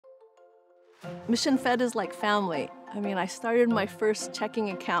Mission Fed is like family. I mean, I started my first checking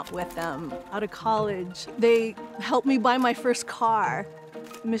account with them out of college. They helped me buy my first car.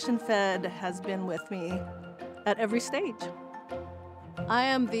 Mission Fed has been with me at every stage. I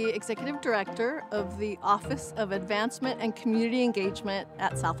am the Executive Director of the Office of Advancement and Community Engagement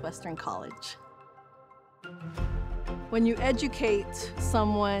at Southwestern College. When you educate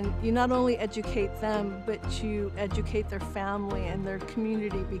someone, you not only educate them, but you educate their family and their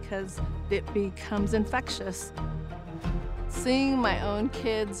community because it becomes infectious. Seeing my own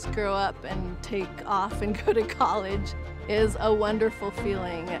kids grow up and take off and go to college is a wonderful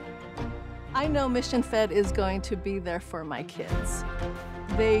feeling. I know Mission Fed is going to be there for my kids.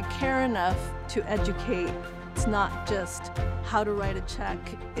 They care enough to educate. It's not just how to write a check,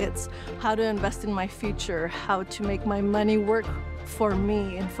 it's how to invest in my future, how to make my money work for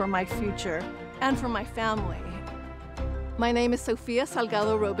me and for my future, and for my family. My name is Sofia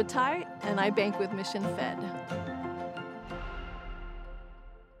Salgado Robitaille, and I bank with Mission Fed.